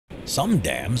Some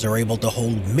dams are able to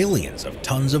hold millions of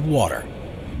tons of water,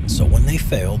 so when they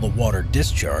fail, the water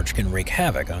discharge can wreak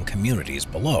havoc on communities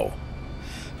below.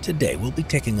 Today we'll be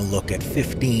taking a look at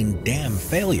 15 dam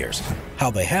failures,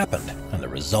 how they happened, and the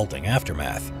resulting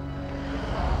aftermath.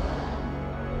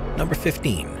 Number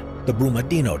 15. The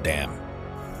Brumadinho Dam.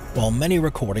 While many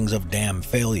recordings of dam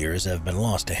failures have been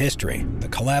lost to history, the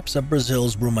collapse of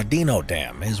Brazil's Brumadinho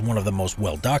Dam is one of the most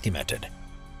well documented.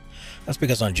 That's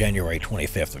because on January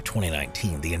 25th of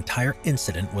 2019, the entire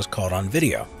incident was caught on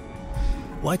video.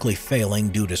 Likely failing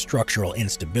due to structural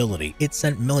instability, it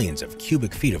sent millions of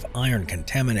cubic feet of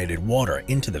iron-contaminated water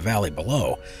into the valley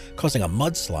below, causing a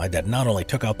mudslide that not only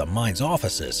took out the mine's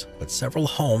offices, but several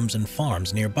homes and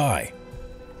farms nearby.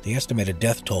 The estimated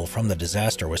death toll from the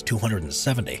disaster was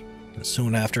 270, and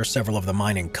soon after, several of the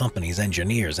mining company's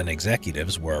engineers and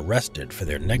executives were arrested for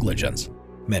their negligence.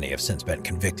 Many have since been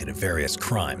convicted of various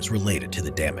crimes related to the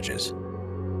damages.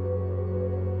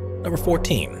 Number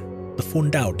 14. The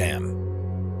Fundão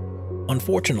Dam.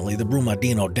 Unfortunately, the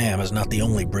Brumadinho Dam is not the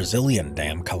only Brazilian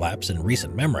dam collapse in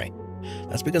recent memory.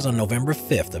 That's because on November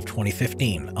 5th of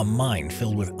 2015, a mine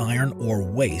filled with iron ore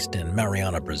waste in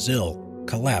Mariana, Brazil,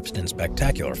 collapsed in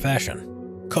spectacular fashion,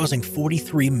 causing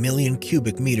 43 million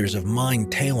cubic meters of mine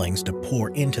tailings to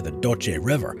pour into the Doce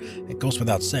River. It goes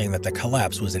without saying that the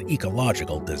collapse was an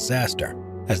ecological disaster,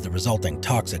 as the resulting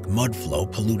toxic mud flow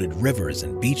polluted rivers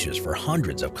and beaches for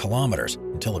hundreds of kilometers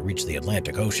until it reached the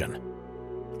Atlantic Ocean.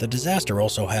 The disaster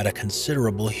also had a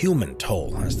considerable human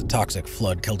toll, as the toxic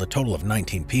flood killed a total of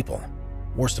 19 people.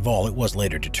 Worst of all, it was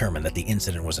later determined that the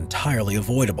incident was entirely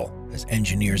avoidable, as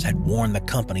engineers had warned the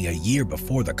company a year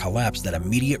before the collapse that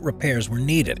immediate repairs were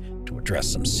needed to address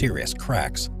some serious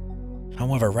cracks.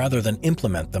 However, rather than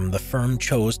implement them, the firm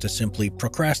chose to simply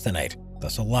procrastinate,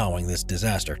 thus allowing this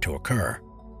disaster to occur.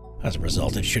 As a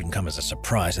result, it shouldn't come as a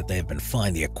surprise that they have been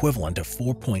fined the equivalent of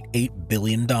 $4.8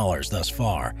 billion thus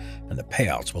far, and the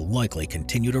payouts will likely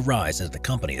continue to rise as the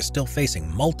company is still facing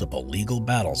multiple legal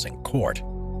battles in court.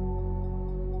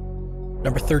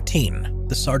 Number 13.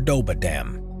 The Sardoba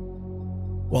Dam.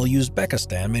 While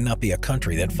Uzbekistan may not be a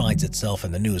country that finds itself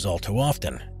in the news all too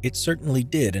often, it certainly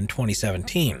did in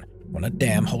 2017, when a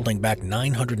dam holding back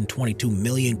 922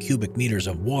 million cubic meters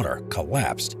of water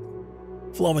collapsed,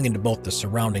 flowing into both the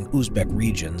surrounding Uzbek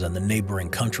regions and the neighboring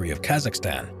country of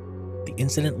Kazakhstan. The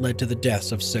incident led to the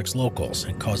deaths of 6 locals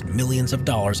and caused millions of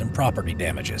dollars in property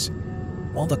damages.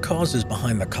 While the causes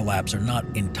behind the collapse are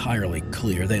not entirely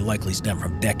clear, they likely stem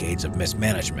from decades of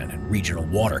mismanagement and regional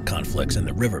water conflicts in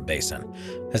the river basin,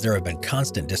 as there have been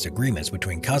constant disagreements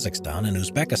between Kazakhstan and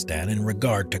Uzbekistan in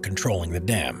regard to controlling the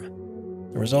dam.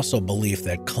 There is also belief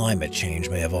that climate change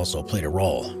may have also played a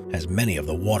role, as many of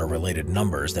the water-related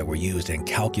numbers that were used in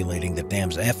calculating the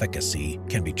dam's efficacy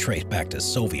can be traced back to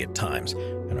Soviet times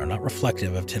and are not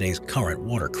reflective of today's current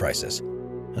water crisis.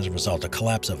 As a result, the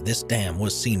collapse of this dam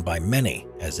was seen by many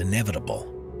as inevitable.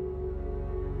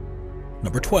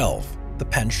 Number 12. The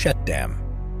Panchette Dam.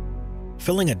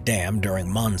 Filling a dam during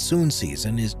monsoon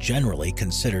season is generally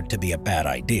considered to be a bad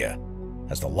idea,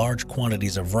 as the large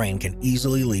quantities of rain can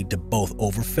easily lead to both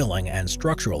overfilling and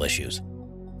structural issues.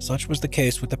 Such was the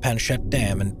case with the Panchette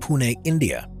Dam in Pune,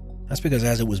 India. That's because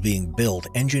as it was being built,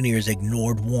 engineers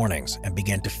ignored warnings and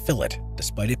began to fill it,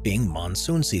 despite it being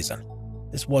monsoon season.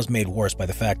 This was made worse by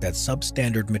the fact that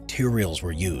substandard materials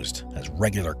were used, as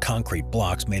regular concrete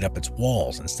blocks made up its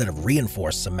walls instead of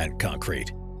reinforced cement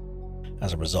concrete.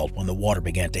 As a result, when the water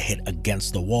began to hit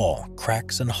against the wall,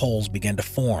 cracks and holes began to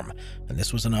form, and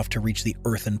this was enough to reach the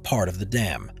earthen part of the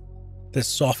dam. This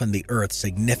softened the earth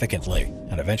significantly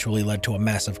and eventually led to a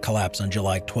massive collapse on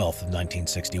July 12th of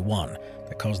 1961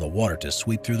 that caused the water to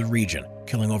sweep through the region,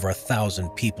 killing over 1,000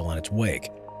 people in its wake.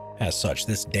 As such,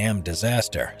 this dam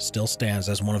disaster still stands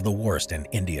as one of the worst in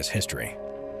India's history.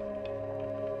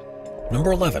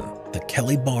 Number 11. The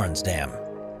Kelly Barnes Dam.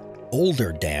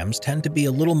 Older dams tend to be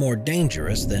a little more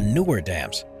dangerous than newer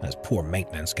dams, as poor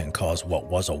maintenance can cause what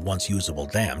was a once usable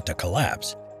dam to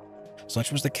collapse.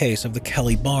 Such was the case of the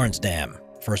Kelly Barnes Dam,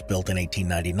 first built in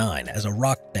 1899 as a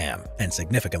rock dam and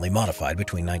significantly modified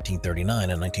between 1939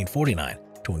 and 1949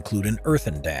 to include an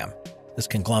earthen dam. This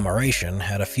conglomeration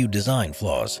had a few design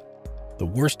flaws. The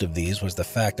worst of these was the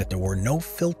fact that there were no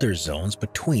filter zones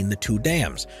between the two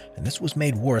dams, and this was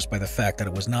made worse by the fact that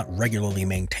it was not regularly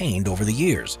maintained over the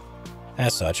years.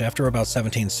 As such, after about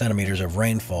 17 centimeters of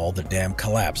rainfall, the dam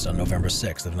collapsed on November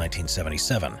 6th of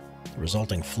 1977. The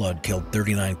resulting flood killed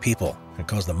 39 people and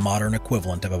caused the modern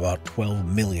equivalent of about $12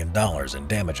 million in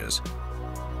damages.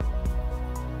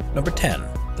 Number 10.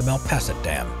 The Malpasset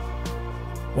Dam.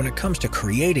 When it comes to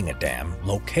creating a dam,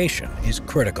 location is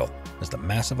critical, as the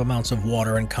massive amounts of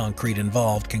water and concrete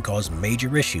involved can cause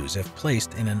major issues if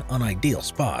placed in an unideal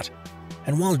spot.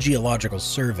 And while geological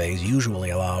surveys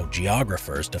usually allow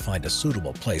geographers to find a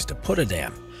suitable place to put a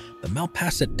dam, the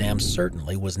Malpasset Dam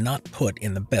certainly was not put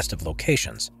in the best of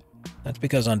locations. That's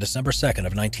because on December 2nd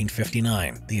of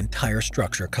 1959, the entire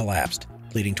structure collapsed,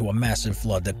 leading to a massive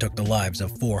flood that took the lives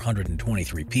of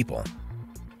 423 people.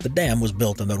 The dam was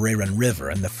built on the Rérén River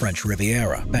in the French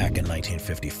Riviera back in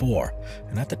 1954,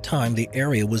 and at the time the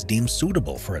area was deemed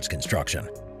suitable for its construction.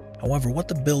 However, what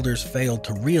the builders failed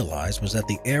to realize was that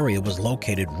the area was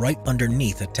located right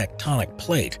underneath a tectonic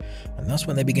plate, and thus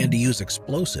when they began to use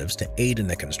explosives to aid in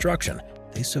the construction,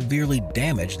 they severely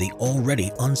damaged the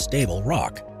already unstable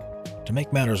rock. To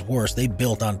make matters worse, they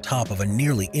built on top of a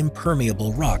nearly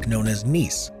impermeable rock known as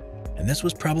gneiss, and this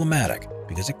was problematic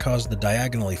because it caused the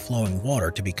diagonally flowing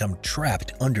water to become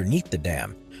trapped underneath the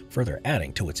dam, further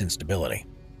adding to its instability.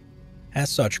 As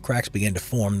such, cracks began to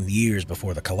form years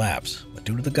before the collapse, but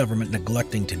due to the government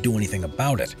neglecting to do anything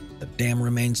about it, the dam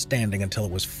remained standing until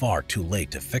it was far too late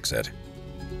to fix it.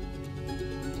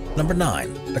 Number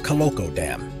 9. The Kaloko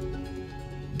Dam.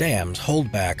 Dams hold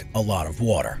back a lot of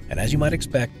water, and as you might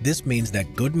expect, this means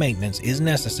that good maintenance is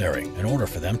necessary in order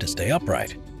for them to stay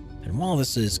upright. And while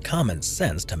this is common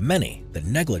sense to many, the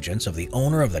negligence of the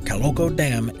owner of the Kaloko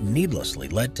Dam needlessly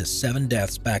led to 7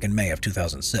 deaths back in May of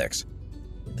 2006.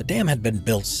 The dam had been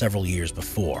built several years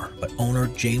before, but owner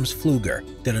James Pfluger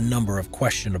did a number of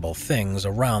questionable things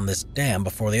around this dam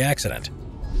before the accident.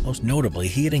 Most notably,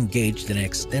 he had engaged in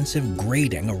extensive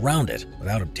grading around it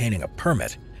without obtaining a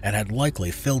permit and had likely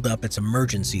filled up its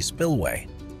emergency spillway.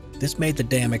 This made the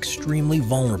dam extremely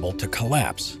vulnerable to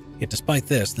collapse, yet despite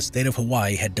this, the state of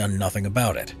Hawaii had done nothing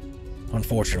about it.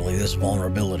 Unfortunately, this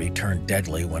vulnerability turned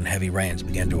deadly when heavy rains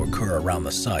began to occur around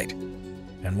the site.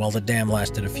 And while the dam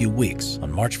lasted a few weeks,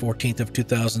 on March 14th of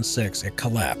 2006, it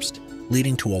collapsed,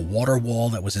 leading to a water wall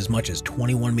that was as much as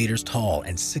 21 meters tall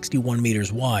and 61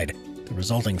 meters wide. The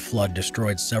resulting flood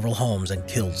destroyed several homes and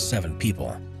killed 7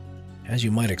 people. As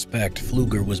you might expect,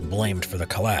 Pfluger was blamed for the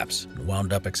collapse and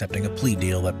wound up accepting a plea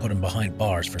deal that put him behind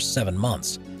bars for 7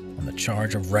 months on the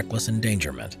charge of reckless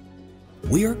endangerment.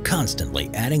 We're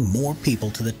constantly adding more people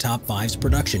to the Top 5's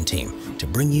production team to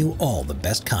bring you all the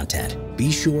best content.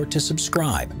 Be sure to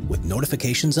subscribe with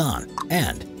notifications on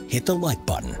and hit the like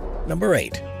button. Number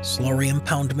 8. Slurry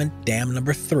Impoundment Dam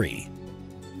Number 3.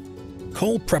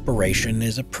 Coal preparation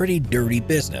is a pretty dirty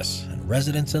business, and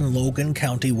residents in Logan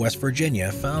County, West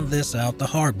Virginia found this out the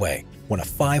hard way when a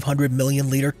 500 million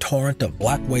liter torrent of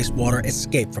black wastewater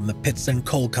escaped from the Pittston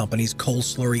Coal Company's Coal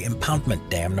Slurry Impoundment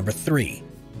Dam Number 3.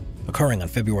 Occurring on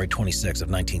February 26 of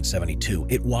 1972,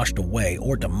 it washed away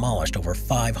or demolished over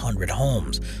 500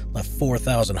 homes, left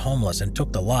 4,000 homeless, and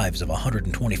took the lives of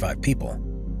 125 people.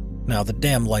 Now, the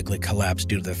dam likely collapsed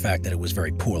due to the fact that it was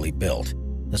very poorly built.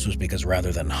 This was because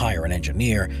rather than hire an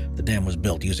engineer, the dam was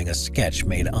built using a sketch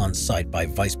made on-site by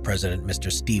Vice President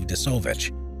Mr. Steve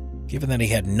Desovich. Given that he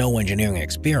had no engineering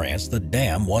experience, the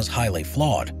dam was highly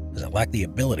flawed, as it lacked the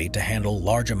ability to handle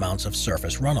large amounts of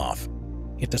surface runoff.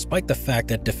 Yet despite the fact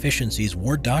that deficiencies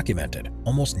were documented,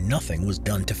 almost nothing was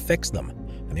done to fix them,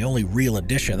 and the only real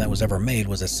addition that was ever made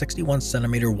was a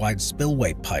 61-centimeter wide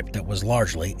spillway pipe that was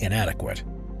largely inadequate.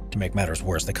 To make matters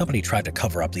worse, the company tried to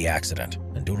cover up the accident,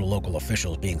 and due to local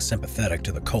officials being sympathetic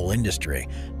to the coal industry,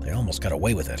 they almost got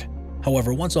away with it.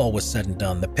 However, once all was said and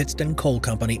done, the Pittston Coal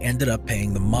Company ended up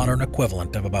paying the modern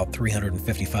equivalent of about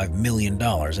 $355 million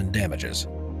in damages.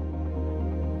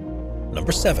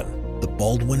 Number 7. The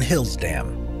Baldwin Hills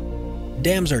Dam.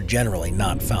 Dams are generally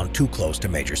not found too close to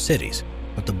major cities,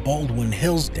 but the Baldwin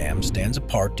Hills Dam stands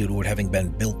apart due to it having been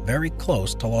built very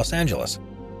close to Los Angeles.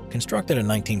 Constructed in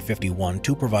 1951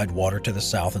 to provide water to the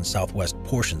south and southwest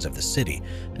portions of the city,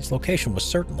 its location was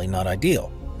certainly not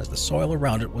ideal, as the soil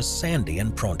around it was sandy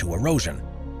and prone to erosion.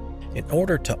 In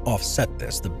order to offset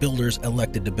this, the builders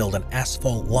elected to build an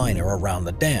asphalt liner around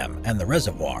the dam and the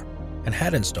reservoir, and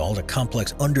had installed a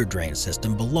complex underdrain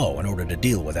system below in order to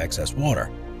deal with excess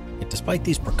water. Yet despite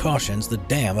these precautions, the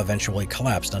dam eventually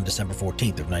collapsed on December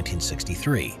 14th of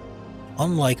 1963.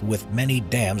 Unlike with many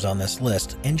dams on this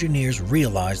list, engineers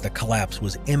realized the collapse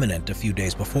was imminent a few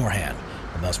days beforehand,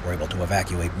 and thus were able to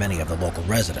evacuate many of the local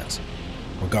residents.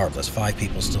 Regardless, 5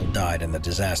 people still died in the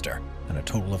disaster, and a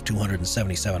total of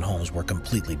 277 homes were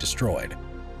completely destroyed.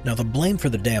 Now, the blame for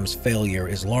the dam's failure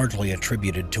is largely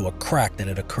attributed to a crack that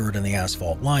had occurred in the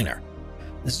asphalt liner.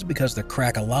 This is because the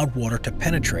crack allowed water to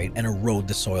penetrate and erode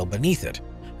the soil beneath it,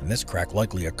 and this crack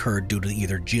likely occurred due to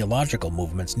either geological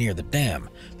movements near the dam,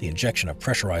 the injection of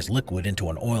pressurized liquid into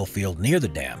an oil field near the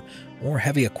dam, or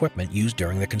heavy equipment used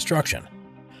during the construction.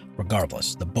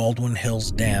 Regardless, the Baldwin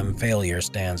Hills Dam failure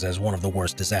stands as one of the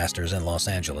worst disasters in Los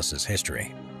Angeles'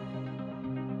 history.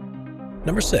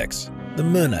 Number 6. The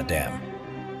Muna Dam.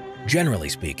 Generally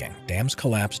speaking, dams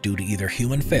collapse due to either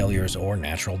human failures or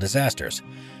natural disasters.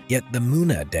 Yet the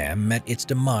Muna Dam met its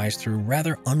demise through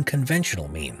rather unconventional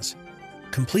means.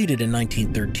 Completed in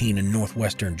 1913 in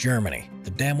northwestern Germany, the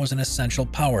dam was an essential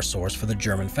power source for the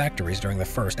German factories during the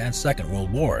First and Second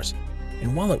World Wars.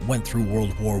 And while it went through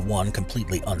World War I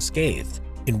completely unscathed,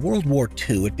 in World War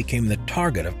II it became the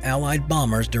target of Allied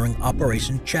bombers during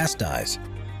Operation Chastise.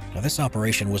 Now, this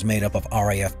operation was made up of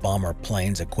RAF bomber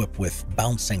planes equipped with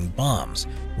bouncing bombs,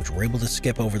 which were able to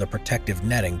skip over the protective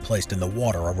netting placed in the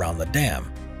water around the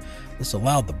dam. This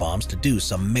allowed the bombs to do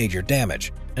some major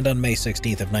damage, and on May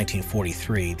 16th of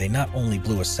 1943, they not only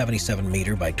blew a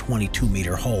 77-meter by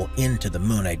 22-meter hole into the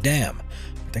Muna Dam,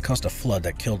 but they caused a flood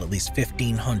that killed at least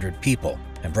 1,500 people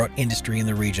and brought industry in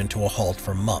the region to a halt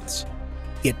for months.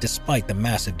 Yet despite the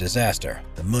massive disaster,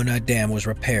 the Muna Dam was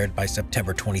repaired by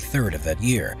September 23rd of that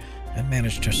year and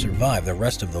managed to survive the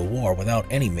rest of the war without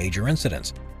any major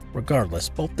incidents. Regardless,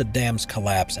 both the dam's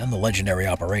collapse and the legendary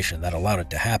operation that allowed it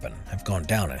to happen have gone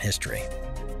down in history.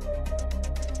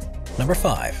 Number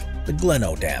 5. The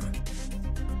Gleno Dam.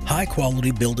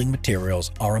 High-quality building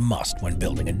materials are a must when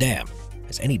building a dam,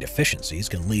 as any deficiencies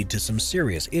can lead to some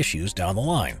serious issues down the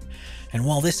line. And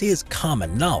while this is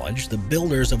common knowledge, the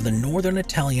builders of the northern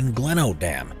Italian Gleno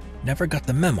Dam never got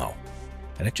the memo,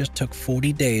 and it just took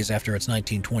 40 days after its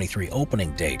 1923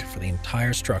 opening date for the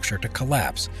entire structure to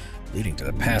collapse, leading to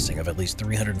the passing of at least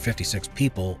 356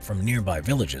 people from nearby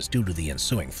villages due to the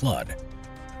ensuing flood.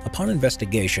 Upon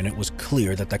investigation, it was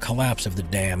clear that the collapse of the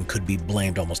dam could be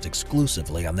blamed almost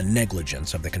exclusively on the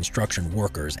negligence of the construction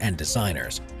workers and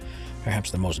designers.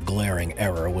 Perhaps the most glaring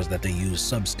error was that they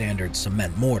used substandard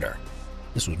cement mortar.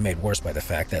 This was made worse by the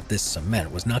fact that this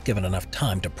cement was not given enough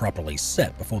time to properly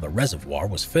set before the reservoir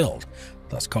was filled,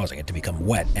 thus causing it to become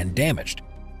wet and damaged.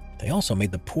 They also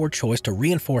made the poor choice to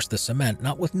reinforce the cement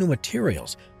not with new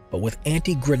materials, but with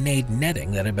anti-grenade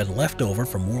netting that had been left over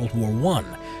from World War I,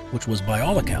 which was by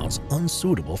all accounts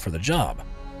unsuitable for the job.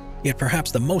 Yet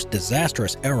perhaps the most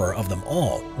disastrous error of them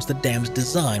all was the dam's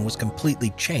design was completely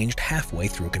changed halfway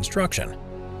through construction.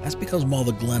 That's because while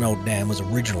the Gleno Dam was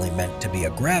originally meant to be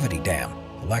a gravity dam,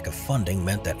 the lack of funding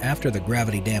meant that after the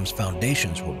gravity dam's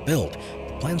foundations were built,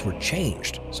 the plans were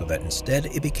changed so that instead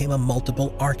it became a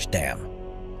multiple arch dam.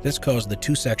 This caused the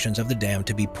two sections of the dam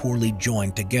to be poorly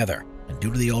joined together, and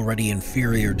due to the already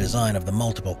inferior design of the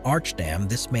multiple arch dam,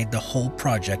 this made the whole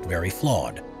project very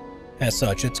flawed. As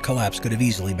such, its collapse could have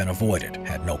easily been avoided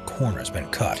had no corners been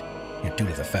cut. Yet due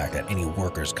to the fact that any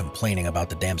workers complaining about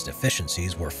the dam's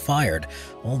deficiencies were fired,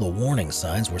 all the warning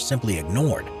signs were simply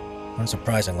ignored.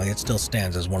 Unsurprisingly, it still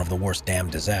stands as one of the worst dam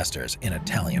disasters in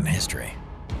Italian history.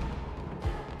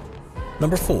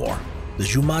 Number 4. The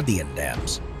Jumadean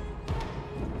Dams.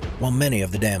 While many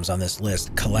of the dams on this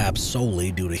list collapse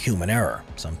solely due to human error,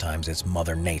 sometimes it's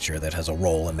Mother Nature that has a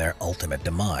role in their ultimate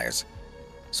demise.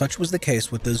 Such was the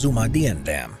case with the Jumadean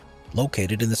Dam,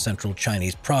 located in the central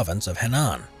Chinese province of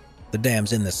Henan. The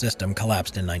dams in the system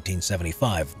collapsed in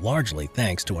 1975, largely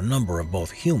thanks to a number of both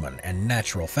human and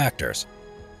natural factors.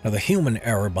 Now, the human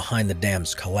error behind the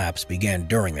dam's collapse began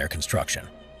during their construction.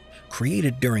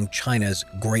 Created during China's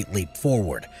Great Leap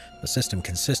Forward, the system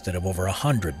consisted of over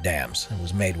 100 dams and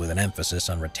was made with an emphasis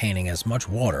on retaining as much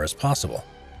water as possible.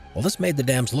 While this made the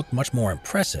dams look much more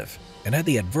impressive, it had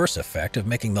the adverse effect of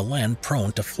making the land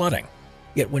prone to flooding.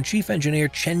 Yet when Chief Engineer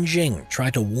Chen Jing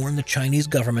tried to warn the Chinese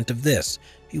government of this,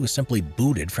 he was simply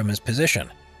booted from his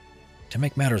position. To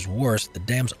make matters worse, the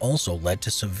dams also led to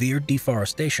severe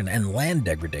deforestation and land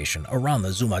degradation around the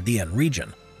Jumadean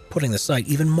region, putting the site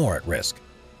even more at risk.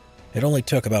 It only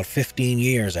took about 15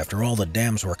 years after all the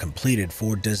dams were completed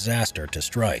for disaster to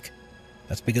strike.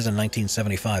 That's because in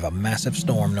 1975, a massive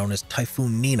storm known as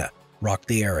Typhoon Nina rocked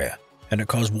the area, and it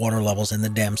caused water levels in the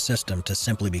dam system to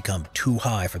simply become too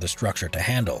high for the structure to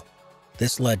handle.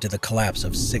 This led to the collapse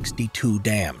of 62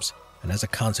 dams, and as a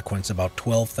consequence, about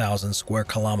 12,000 square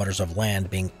kilometers of land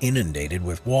being inundated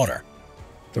with water.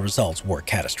 The results were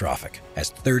catastrophic, as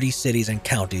 30 cities and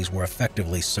counties were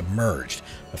effectively submerged,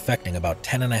 affecting about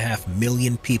 10.5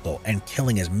 million people and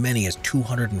killing as many as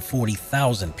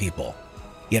 240,000 people.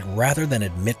 Yet rather than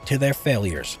admit to their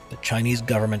failures, the Chinese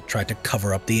government tried to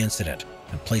cover up the incident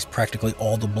and place practically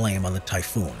all the blame on the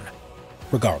typhoon.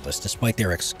 Regardless, despite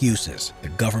their excuses, the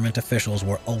government officials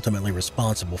were ultimately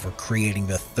responsible for creating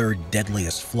the third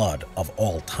deadliest flood of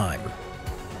all time.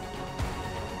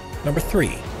 Number 3.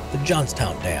 The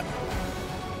Johnstown Dam.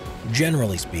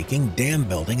 Generally speaking, dam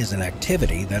building is an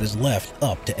activity that is left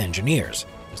up to engineers.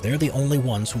 as they're the only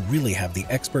ones who really have the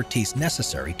expertise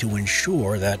necessary to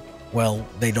ensure that, well,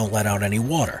 they don't let out any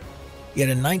water. Yet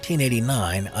in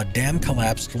 1989, a dam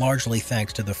collapsed largely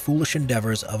thanks to the foolish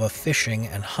endeavors of a fishing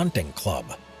and hunting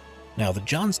club. Now, the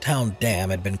Johnstown Dam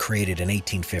had been created in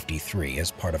 1853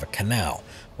 as part of a canal,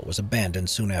 but was abandoned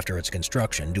soon after its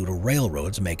construction due to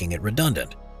railroads making it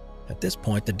redundant. At this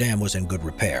point, the dam was in good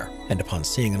repair, and upon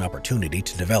seeing an opportunity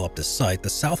to develop the site, the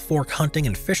South Fork Hunting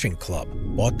and Fishing Club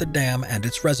bought the dam and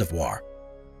its reservoir.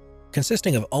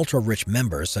 Consisting of ultra-rich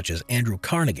members such as Andrew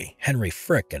Carnegie, Henry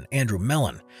Frick, and Andrew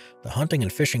Mellon, the Hunting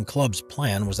and Fishing Club's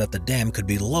plan was that the dam could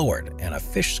be lowered and a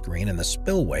fish screen in the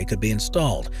spillway could be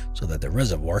installed so that the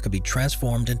reservoir could be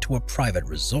transformed into a private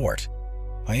resort.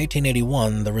 By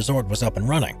 1881, the resort was up and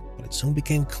running, but it soon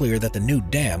became clear that the new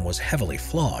dam was heavily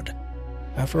flawed.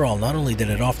 After all, not only did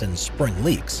it often spring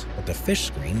leaks, but the fish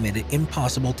screen made it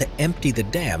impossible to empty the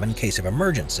dam in case of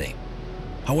emergency.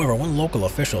 However, when local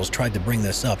officials tried to bring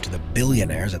this up to the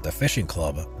billionaires at the fishing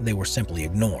club, they were simply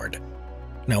ignored.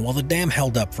 Now, while the dam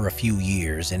held up for a few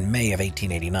years, in May of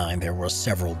 1889 there were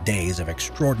several days of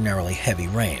extraordinarily heavy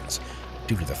rains.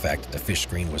 Due to the fact that the fish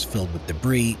screen was filled with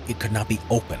debris, it could not be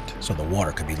opened so the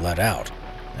water could be let out.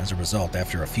 As a result,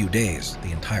 after a few days,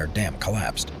 the entire dam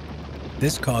collapsed.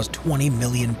 This caused 20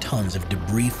 million tons of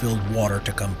debris-filled water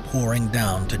to come pouring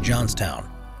down to Johnstown.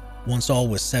 Once all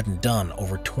was said and done,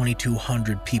 over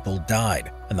 2,200 people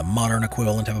died, and the modern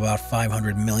equivalent of about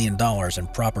 $500 million in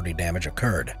property damage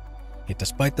occurred. Yet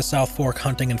despite the South Fork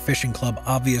Hunting and Fishing Club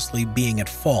obviously being at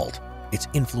fault, its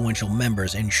influential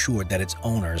members ensured that its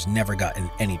owners never got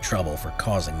in any trouble for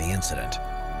causing the incident.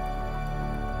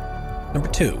 Number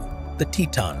 2. The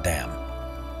Teton Dam.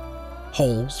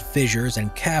 Holes, fissures,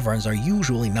 and caverns are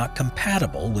usually not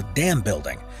compatible with dam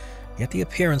building. Yet the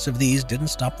appearance of these didn't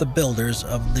stop the builders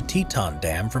of the Teton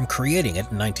Dam from creating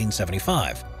it in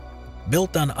 1975.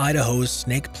 Built on Idaho's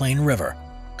Snake Plain River,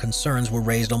 concerns were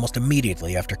raised almost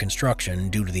immediately after construction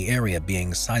due to the area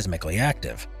being seismically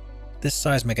active. This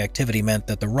seismic activity meant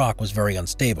that the rock was very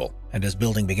unstable, and as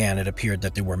building began it appeared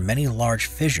that there were many large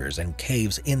fissures and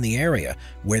caves in the area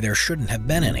where there shouldn't have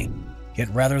been any. Yet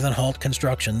rather than halt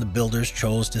construction, the builders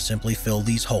chose to simply fill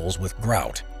these holes with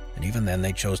grout. And even then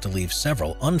they chose to leave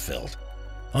several unfilled.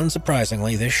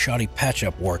 Unsurprisingly, this shoddy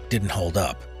patch-up work didn't hold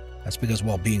up. That's because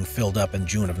while being filled up in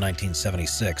June of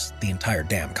 1976, the entire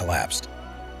dam collapsed.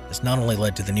 This not only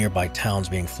led to the nearby towns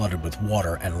being flooded with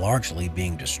water and largely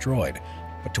being destroyed,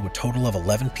 but to a total of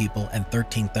 11 people and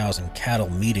 13,000 cattle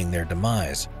meeting their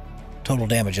demise. Total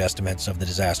damage estimates of the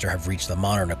disaster have reached the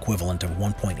modern equivalent of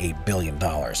 $1.8 billion.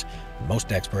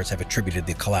 Most experts have attributed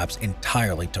the collapse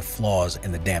entirely to flaws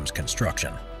in the dam's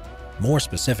construction. More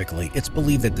specifically, it's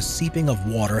believed that the seeping of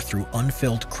water through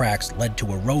unfilled cracks led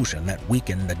to erosion that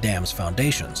weakened the dam's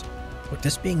foundations, with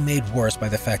this being made worse by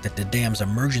the fact that the dam's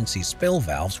emergency spill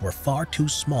valves were far too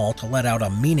small to let out a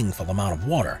meaningful amount of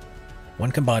water.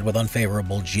 When combined with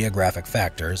unfavorable geographic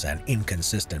factors and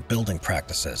inconsistent building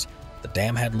practices, the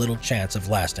dam had little chance of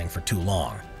lasting for too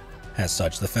long. As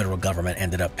such, the federal government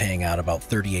ended up paying out about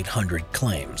 3,800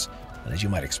 claims, and as you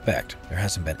might expect, there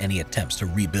hasn't been any attempts to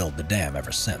rebuild the dam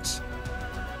ever since.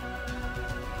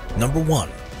 Number 1.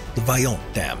 The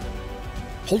Vaillant Dam.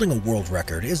 Holding a world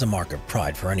record is a mark of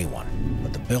pride for anyone,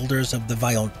 but the builders of the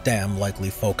Vaillant Dam likely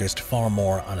focused far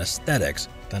more on aesthetics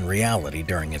than reality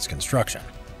during its construction.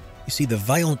 You see, the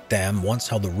Vaillant Dam once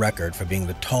held the record for being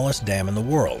the tallest dam in the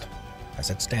world, as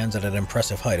it stands at an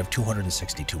impressive height of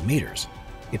 262 meters.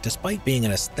 Yet despite being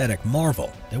an aesthetic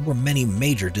marvel, there were many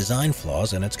major design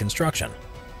flaws in its construction.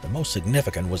 The most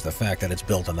significant was the fact that it's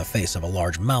built on the face of a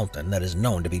large mountain that is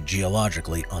known to be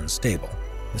geologically unstable.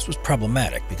 This was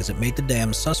problematic because it made the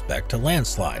dam suspect to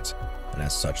landslides, and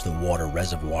as such the water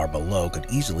reservoir below could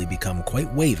easily become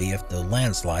quite wavy if the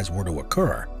landslides were to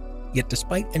occur. Yet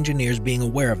despite engineers being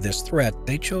aware of this threat,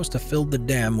 they chose to fill the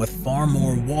dam with far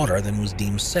more water than was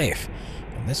deemed safe,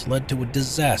 and this led to a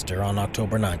disaster on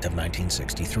October 9th of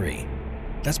 1963.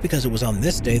 That's because it was on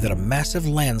this day that a massive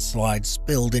landslide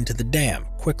spilled into the dam,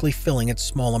 quickly filling its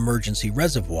small emergency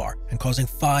reservoir and causing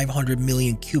 500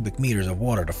 million cubic meters of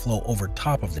water to flow over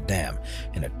top of the dam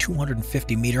in a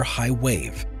 250-meter high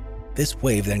wave. This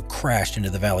wave then crashed into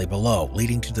the valley below,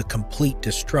 leading to the complete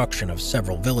destruction of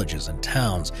several villages and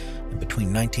towns and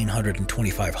between 1,900 and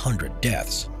 2,500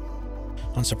 deaths.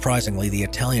 Unsurprisingly, the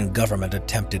Italian government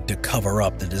attempted to cover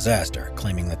up the disaster,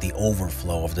 claiming that the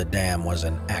overflow of the dam was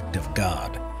an act of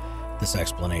God. This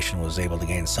explanation was able to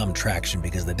gain some traction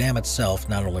because the dam itself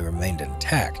not only remained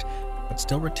intact, but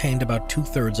still retained about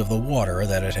 2/3 of the water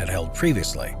that it had held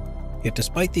previously. Yet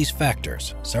despite these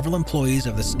factors, several employees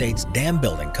of the state's dam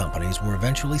building companies were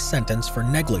eventually sentenced for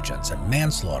negligence and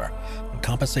manslaughter, and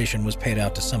compensation was paid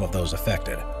out to some of those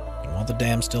affected. And while the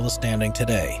dam still is standing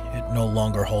today, it no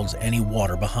longer holds any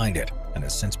water behind it and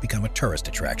has since become a tourist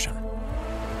attraction.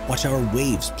 Watch our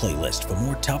Waves playlist for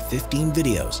more top 15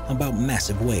 videos about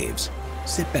massive waves.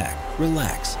 Sit back,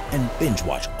 relax, and binge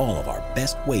watch all of our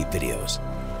best wave videos.